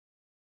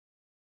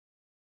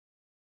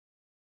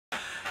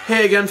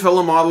Hey again,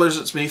 fellow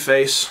modelers, it's me,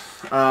 Face.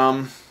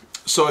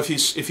 So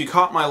if you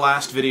caught my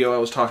last video, I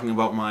was talking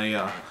about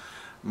my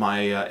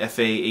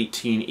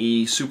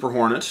FA18E Super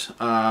Hornet.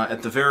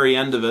 At the very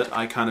end of it,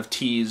 I kind of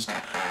teased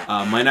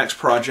my next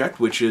project,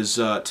 which is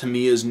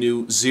Tamiya's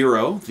new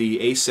Zero, the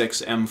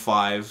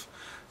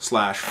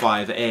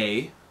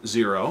A6M5/5A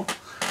Zero,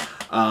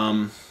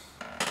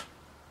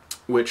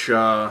 which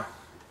will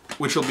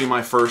be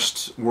my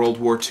first World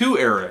War II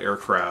era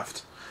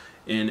aircraft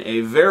in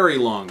a very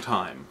long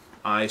time.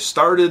 I've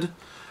started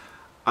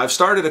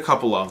a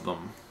couple of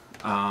them.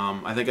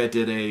 I think I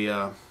did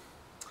a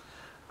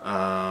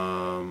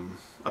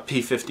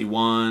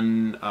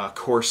P-51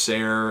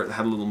 Corsair that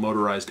had a little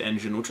motorized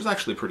engine, which was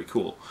actually pretty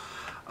cool,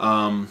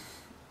 and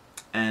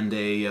an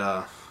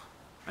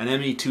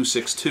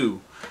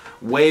ME-262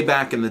 way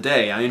back in the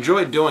day. I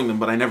enjoyed doing them,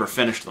 but I never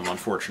finished them,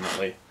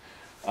 unfortunately.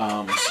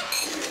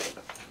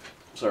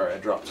 Sorry, I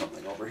dropped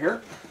something over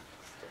here.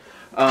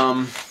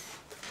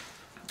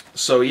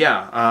 So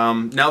yeah,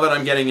 now that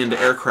I'm getting into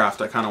aircraft,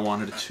 I kind of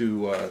wanted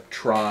to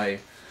try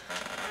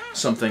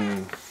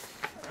something,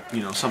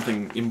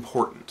 something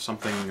important,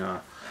 something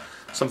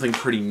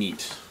pretty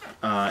neat,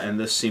 and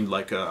this seemed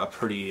like a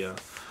pretty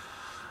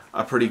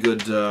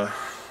good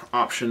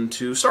option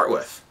to start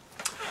with.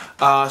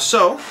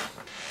 So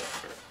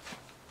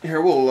here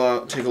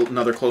we'll take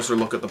another closer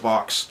look at the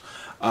box.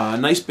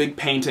 Nice big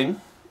painting,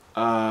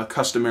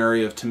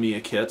 customary of Tamiya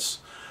kits.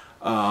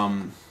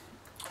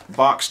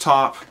 Box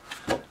top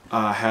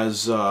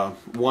has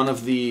one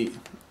of the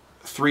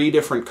 3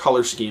 different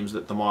color schemes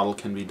that the model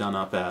can be done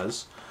up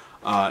as.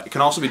 It can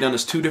also be done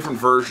as 2 different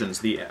versions,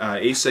 the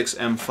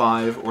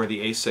A6M5 or the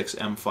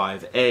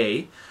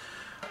A6M5A,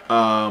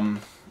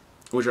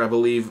 which I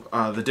believe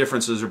the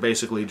differences are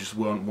basically just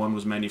one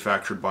was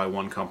manufactured by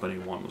one company,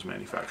 one was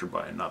manufactured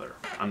by another.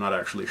 I'm not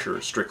actually sure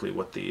strictly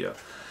what the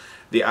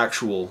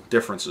actual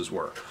differences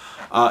were.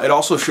 It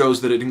also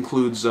shows that it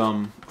includes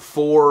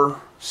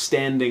 4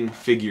 standing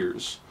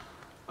figures,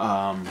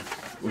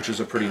 which is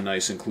a pretty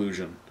nice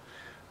inclusion.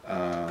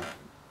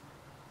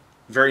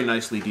 Very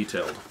nicely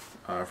detailed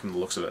from the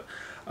looks of it.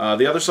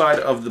 The other side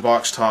of the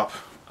box top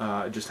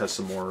it just has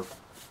some more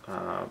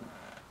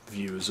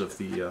views of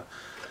the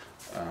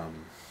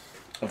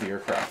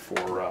aircraft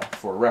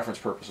for reference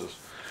purposes.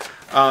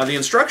 The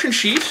instruction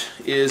sheet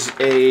is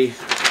a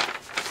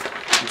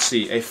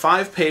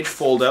 5-page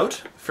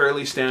fold-out,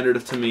 fairly standard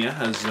of Tamiya.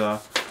 Has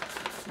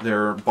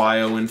their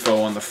bio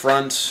info on the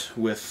front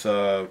with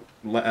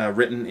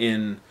written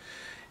in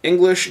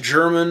English,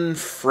 German,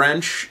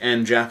 French,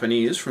 and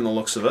Japanese from the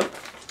looks of it.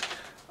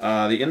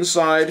 The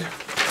inside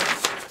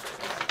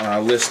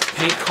lists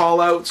paint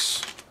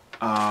callouts,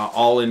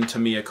 all in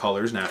Tamiya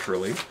colors,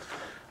 naturally.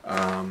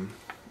 And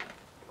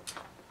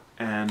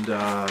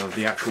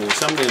the actual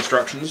assembly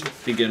instructions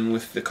begin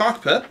with the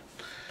cockpit,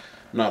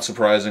 not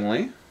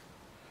surprisingly,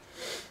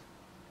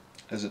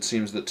 as it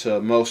seems that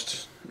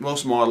most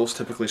models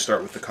typically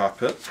start with the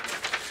cockpit,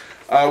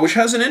 which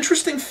has an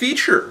interesting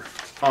feature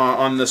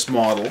on this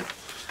model,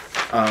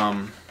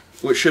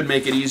 which should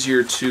make it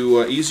easier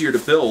to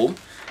build,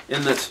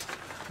 in that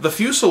the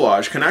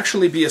fuselage can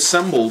actually be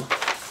assembled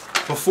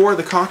before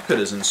the cockpit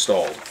is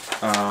installed.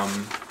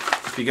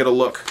 If you get a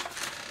look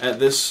at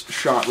this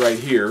shot right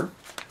here,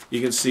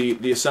 you can see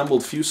the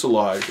assembled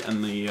fuselage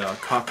and the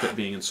cockpit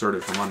being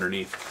inserted from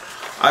underneath.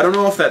 I don't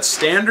know if that's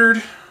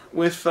standard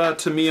with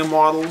Tamiya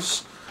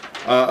models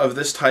of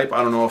this type.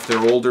 I don't know if their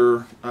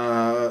older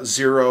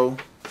Zero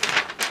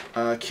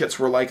kits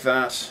were like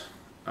that,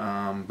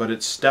 but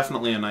it's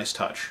definitely a nice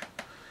touch.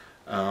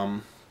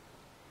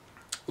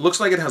 Looks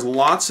like it has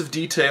lots of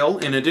detail.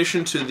 In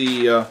addition to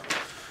the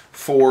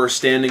 4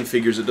 standing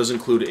figures, it does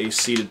include a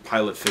seated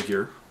pilot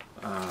figure.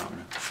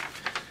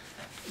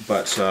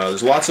 But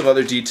there's lots of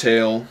other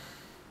detail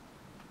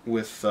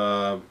with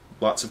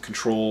lots of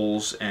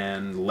controls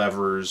and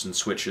levers and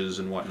switches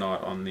and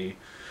whatnot on the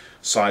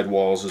side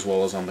walls as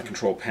well as on the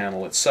control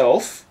panel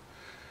itself.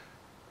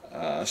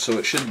 So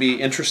it should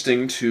be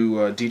interesting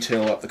to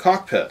detail up the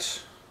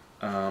cockpit.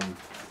 Not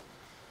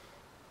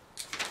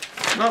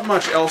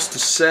much else to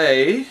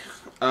say.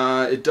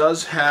 It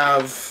does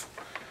have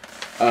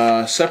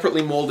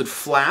separately molded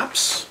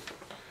flaps,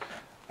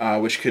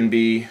 which can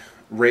be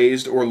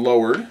raised or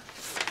lowered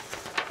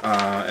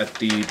at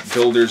the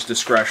builder's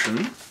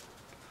discretion,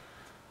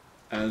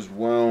 as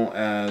well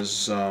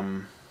as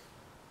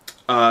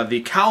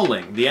the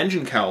cowling. The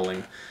engine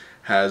cowling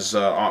has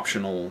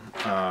optional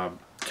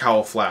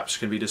cowl flaps,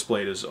 can be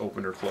displayed as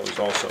opened or closed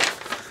also.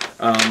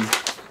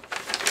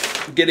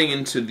 Getting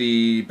into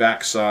the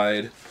back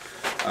side,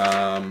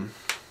 not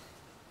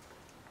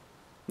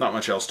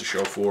much else to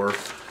show for.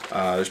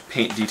 There's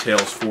paint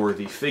details for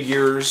the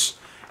figures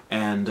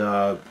and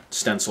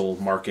stencil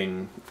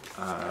marking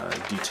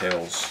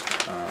details,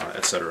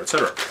 etc.,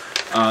 etc.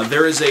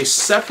 There is a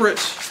separate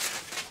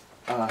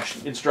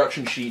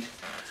instruction sheet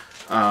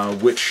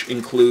which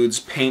includes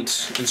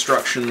paint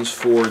instructions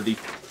for the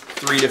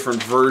 3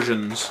 different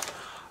versions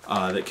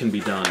that can be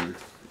done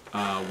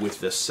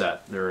with this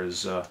set. There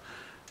is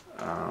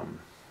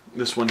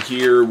This one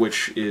here,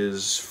 which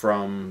is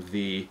from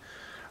the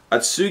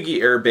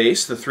Atsugi Air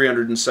Base, the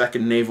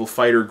 302nd Naval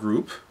Fighter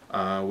Group,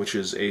 which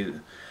is a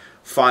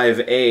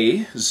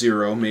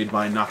 5A0 made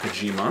by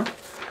Nakajima.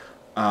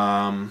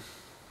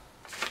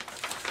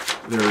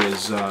 There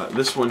is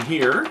this one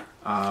here,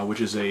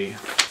 which is a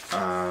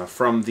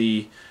from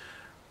the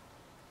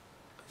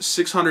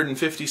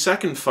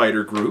 652nd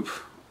Fighter Group,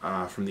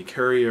 from the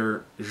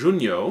carrier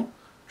Junyo,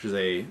 which is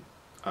a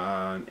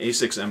an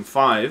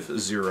A6M5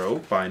 0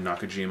 by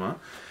Nakajima.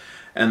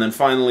 And then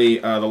finally,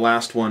 the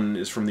last one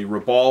is from the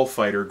Rabal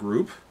Fighter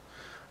Group,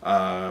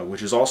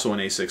 which is also an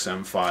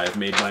A6M5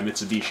 made by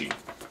Mitsubishi.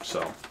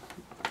 So,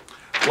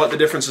 what the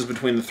differences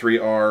between the three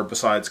are,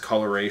 besides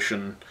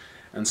coloration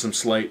and some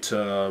slight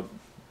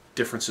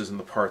differences in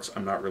the parts,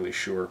 I'm not really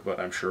sure,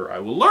 but I'm sure I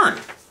will learn,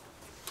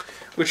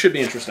 which should be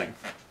interesting.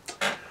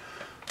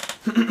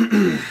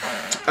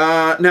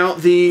 Now,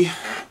 the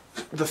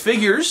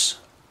figures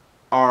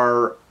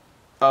are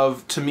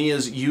of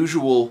Tamiya's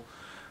usual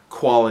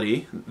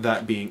quality,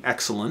 that being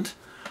excellent.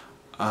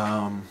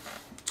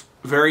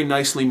 Very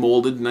nicely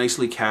molded,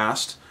 nicely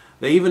cast.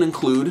 They even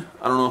include,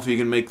 I don't know if you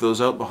can make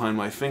those out behind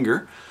my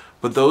finger,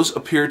 but those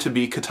appear to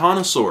be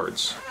katana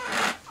swords.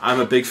 I'm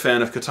a big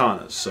fan of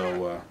katanas,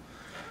 so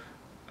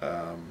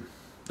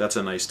that's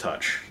a nice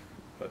touch.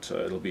 But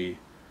it'll be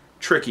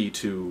tricky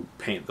to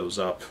paint those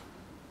up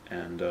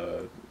and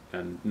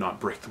not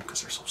break them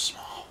because they're so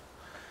small.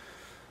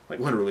 Like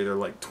literally, they're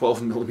like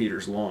 12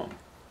 millimeters long.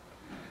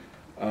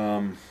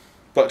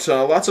 But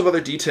lots of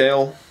other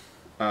detail.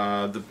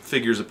 The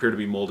figures appear to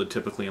be molded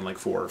typically in like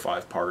 4 or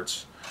 5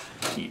 parts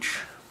each.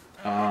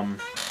 Now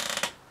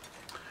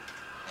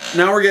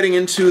we're getting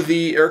into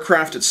the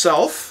aircraft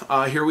itself.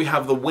 Here we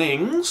have the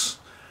wings.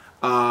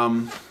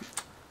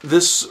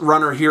 This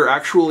runner here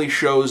actually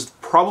shows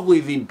probably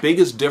the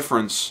biggest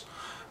difference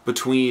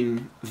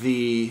between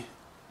the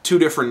two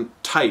different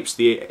types,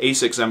 the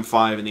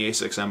A6M5 and the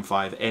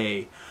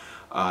A6M5A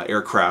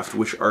aircraft,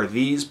 which are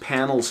these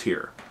panels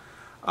here,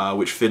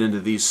 which fit into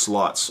these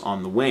slots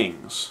on the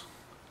wings.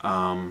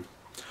 I'm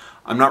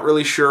not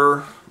really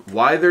sure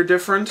why they're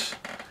different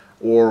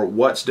or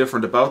what's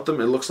different about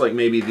them. It looks like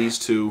maybe these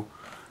two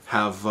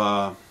have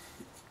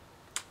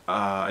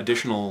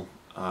additional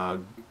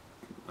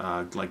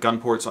like gun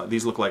ports.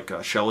 These look like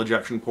shell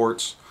ejection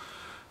ports.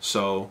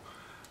 So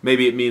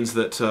maybe it means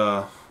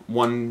that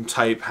one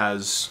type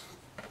has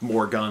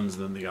more guns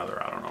than the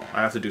other. I don't know.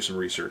 I have to do some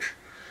research,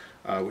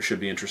 which should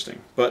be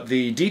interesting. But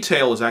the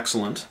detail is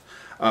excellent.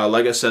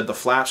 Like I said, the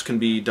flaps can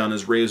be done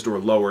as raised or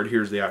lowered.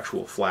 Here's the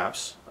actual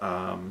flaps.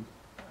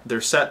 They're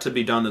set to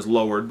be done as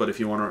lowered, but if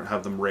you want to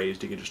have them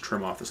raised, you can just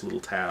trim off this little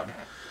tab.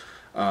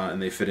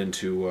 And they fit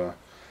into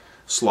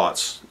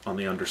slots on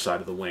the underside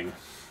of the wing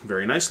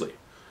very nicely.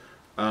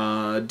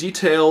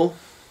 Detail,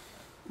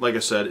 like I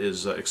said,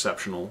 is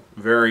exceptional.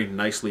 Very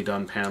nicely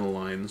done panel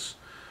lines.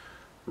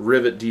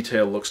 Rivet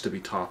detail looks to be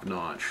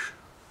top-notch.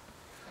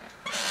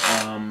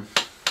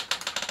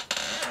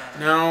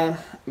 Now,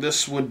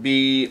 this would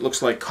be,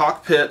 looks like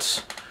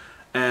cockpit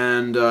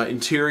and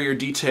interior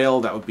detail.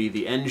 That would be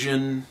the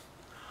engine,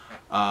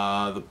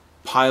 the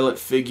pilot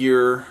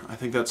figure. I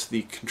think that's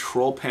the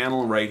control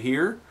panel right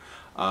here.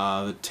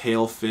 The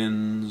tail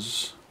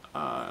fins.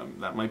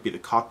 That might be the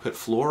cockpit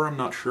floor, I'm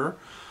not sure.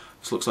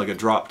 This looks like a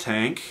drop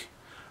tank.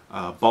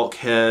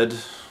 Bulkhead,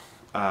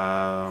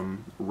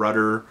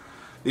 rudder.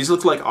 These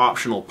look like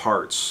optional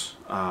parts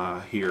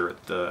here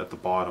at the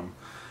bottom.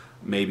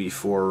 Maybe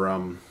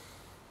for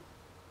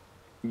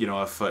you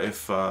know, if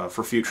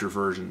for future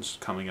versions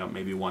coming up,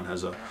 maybe one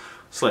has a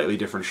slightly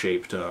different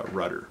shaped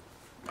rudder.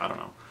 I don't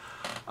know.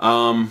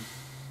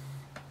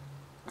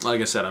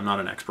 Like I said, I'm not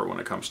an expert when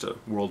it comes to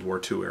World War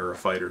II era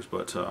fighters,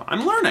 but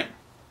I'm learning.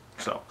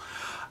 So,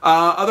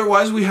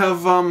 otherwise we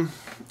have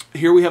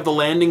here we have the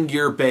landing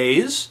gear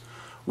bays,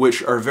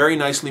 which are very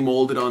nicely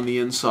molded on the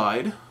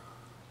inside.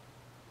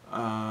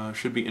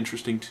 Should be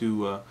interesting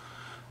to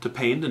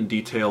paint and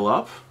detail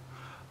up.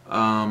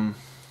 I'm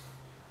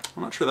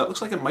not sure. That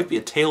looks like it might be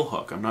a tail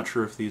hook. I'm not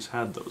sure if these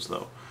had those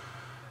though.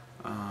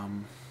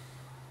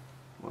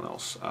 What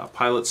else?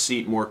 Pilot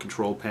seat, more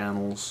control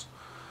panels.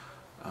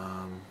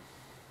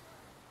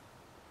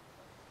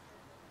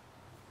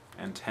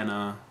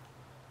 Antenna.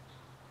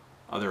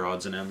 Other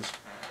odds and ends.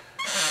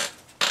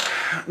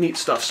 Neat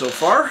stuff so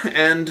far.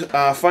 And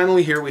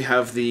finally, here we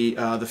have the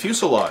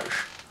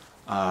fuselage,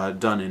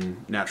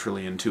 done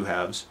naturally in 2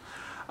 halves.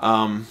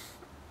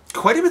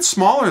 Quite a bit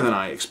smaller than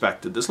I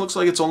expected. This looks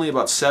like it's only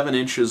about 7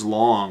 inches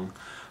long,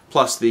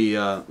 plus the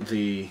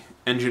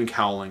engine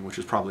cowling, which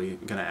is probably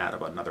going to add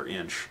about another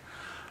inch.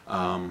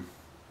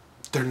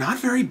 They're not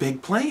very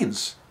big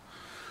planes.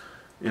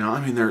 You know,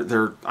 I mean,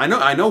 they're. I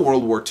know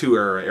World War II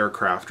era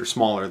aircraft are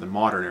smaller than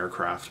modern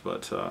aircraft,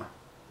 but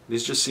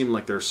these just seem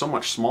like they're so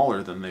much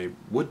smaller than they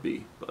would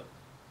be. But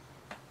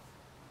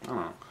I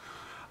don't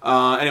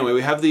know. Anyway,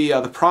 we have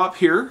the prop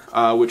here,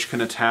 which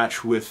can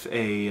attach with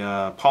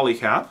a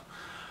polycap.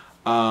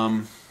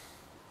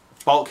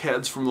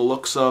 Bulkheads from the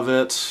looks of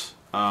it,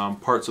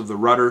 parts of the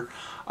rudder.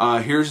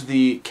 Here's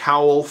the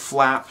cowl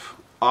flap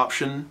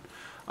option.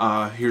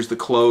 Here's the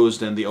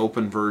closed and the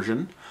open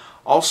version.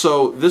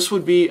 Also, this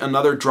would be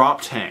another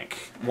drop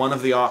tank. One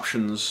of the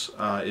options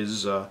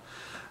is the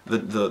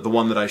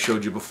one that I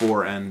showed you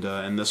before,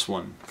 and this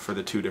one for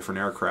the two different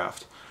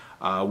aircraft,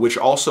 which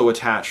also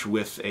attach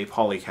with a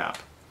polycap.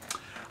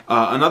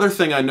 Another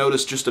thing I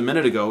noticed just a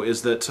minute ago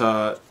is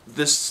that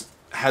this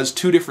has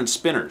two different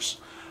spinners,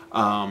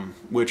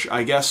 which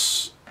I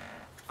guess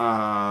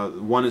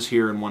one is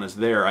here and one is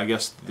there. I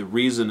guess the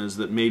reason is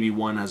that maybe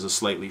one has a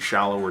slightly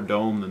shallower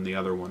dome than the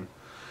other one.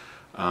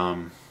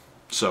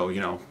 So,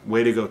 you know,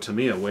 way to go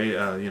Tamiya,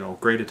 you know,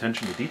 great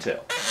attention to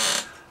detail.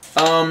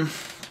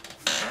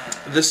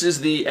 This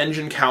is the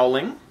engine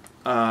cowling.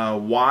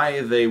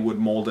 Why they would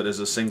mold it as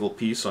a single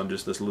piece on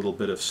just this little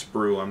bit of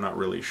sprue, I'm not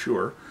really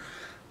sure.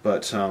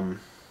 But, you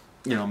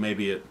know,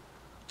 maybe it's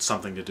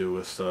something to do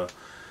with,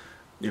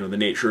 you know, the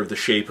nature of the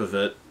shape of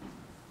it.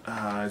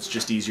 It's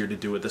just easier to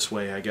do it this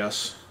way, I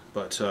guess.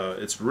 But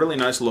it's really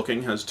nice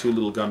looking, has two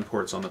little gun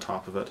ports on the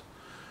top of it.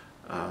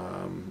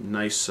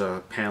 Nice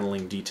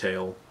paneling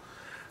detail.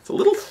 It's a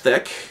little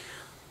thick,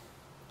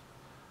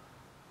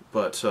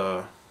 but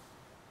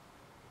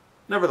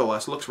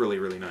nevertheless, looks really,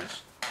 really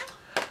nice.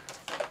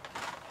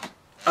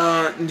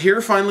 And here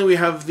finally we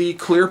have the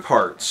clear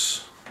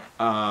parts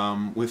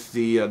with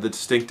the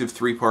distinctive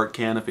three-part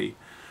canopy.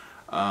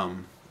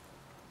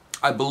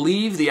 I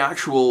believe the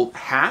actual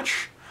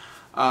hatch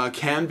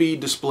can be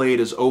displayed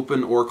as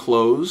open or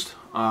closed.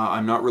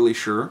 I'm not really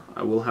sure.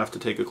 I will have to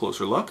take a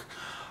closer look.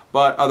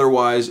 But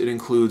otherwise it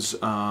includes,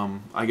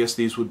 I guess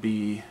these would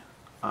be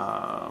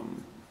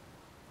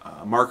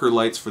marker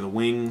lights for the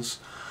wings.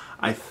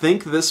 I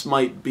think this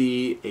might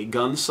be a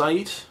gun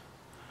sight,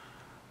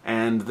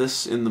 and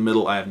this in the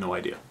middle, I have no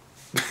idea.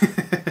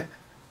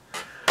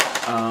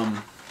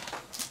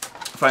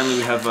 Finally,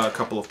 we have a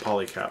couple of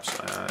polycaps.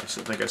 I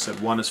think I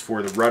said one is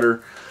for the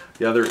rudder,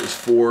 the other is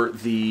for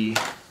the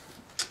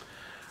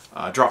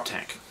drop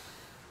tank.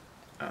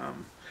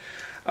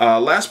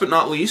 Last but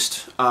not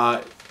least,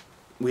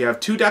 we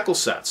have two decal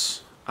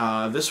sets.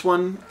 This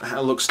one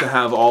looks to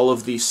have all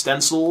of the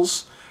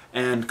stencils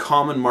and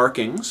common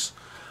markings.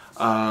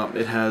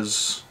 It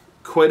has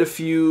quite a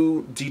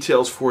few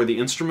details for the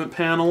instrument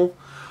panel.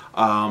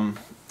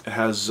 It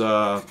has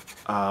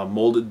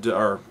molded,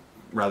 or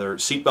rather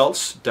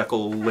seatbelts,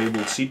 decal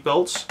labeled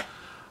seatbelts,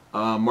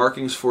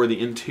 markings for the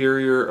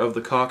interior of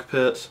the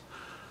cockpit,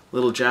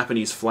 little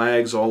Japanese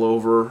flags all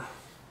over.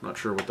 Not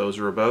sure what those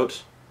are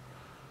about.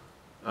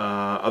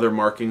 Other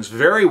markings,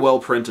 very well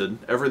printed.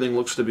 Everything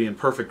looks to be in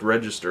perfect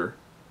register.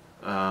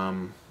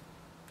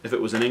 If it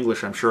was in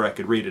English, I'm sure I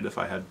could read it if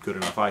I had good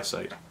enough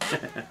eyesight.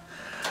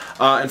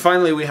 And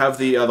finally, we have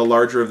the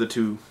larger of the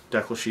two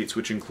decal sheets,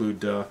 which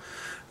include the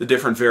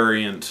different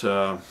variant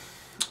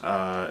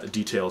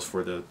details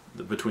for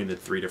between the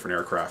three different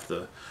aircraft,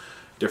 the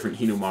different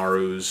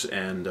Hinomarus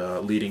and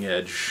leading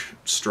edge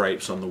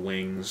stripes on the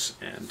wings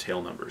and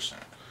tail numbers,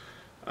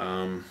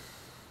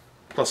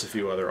 plus a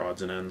few other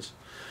odds and ends.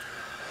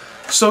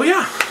 So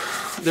yeah,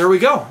 there we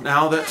go.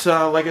 Now that,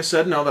 like I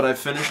said, now that I've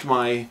finished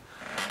my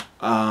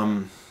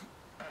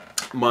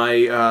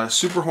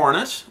Super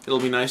Hornet, it'll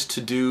be nice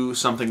to do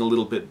something a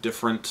little bit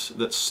different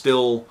that's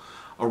still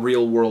a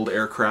real-world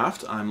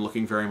aircraft. I'm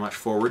looking very much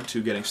forward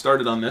to getting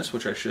started on this,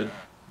 which I should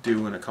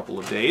do in a couple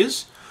of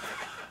days.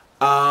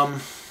 I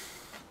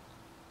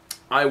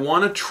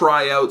want to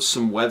try out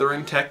some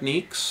weathering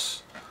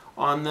techniques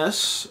on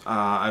this.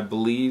 I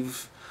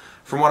believe,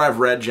 from what I've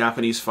read,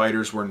 Japanese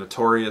fighters were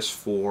notorious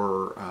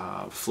for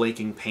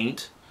flaking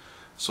paint,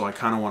 so I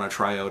kind of want to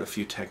try out a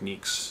few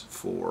techniques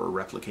for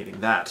replicating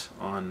that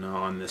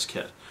on this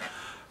kit.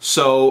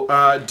 So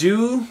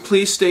do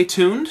please stay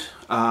tuned.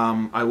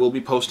 I will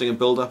be posting a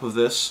build-up of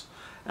this,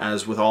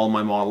 as with all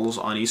my models,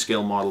 on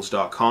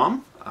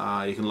escalemodels.com.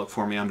 You can look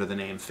for me under the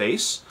name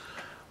Face.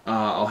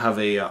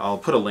 I'll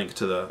put a link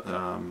to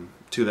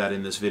that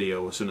in this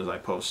video as soon as I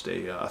post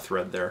a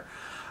thread there.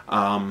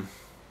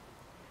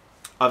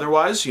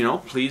 Otherwise, you know,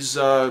 please,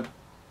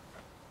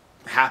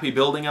 happy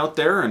building out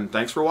there, and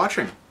thanks for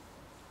watching.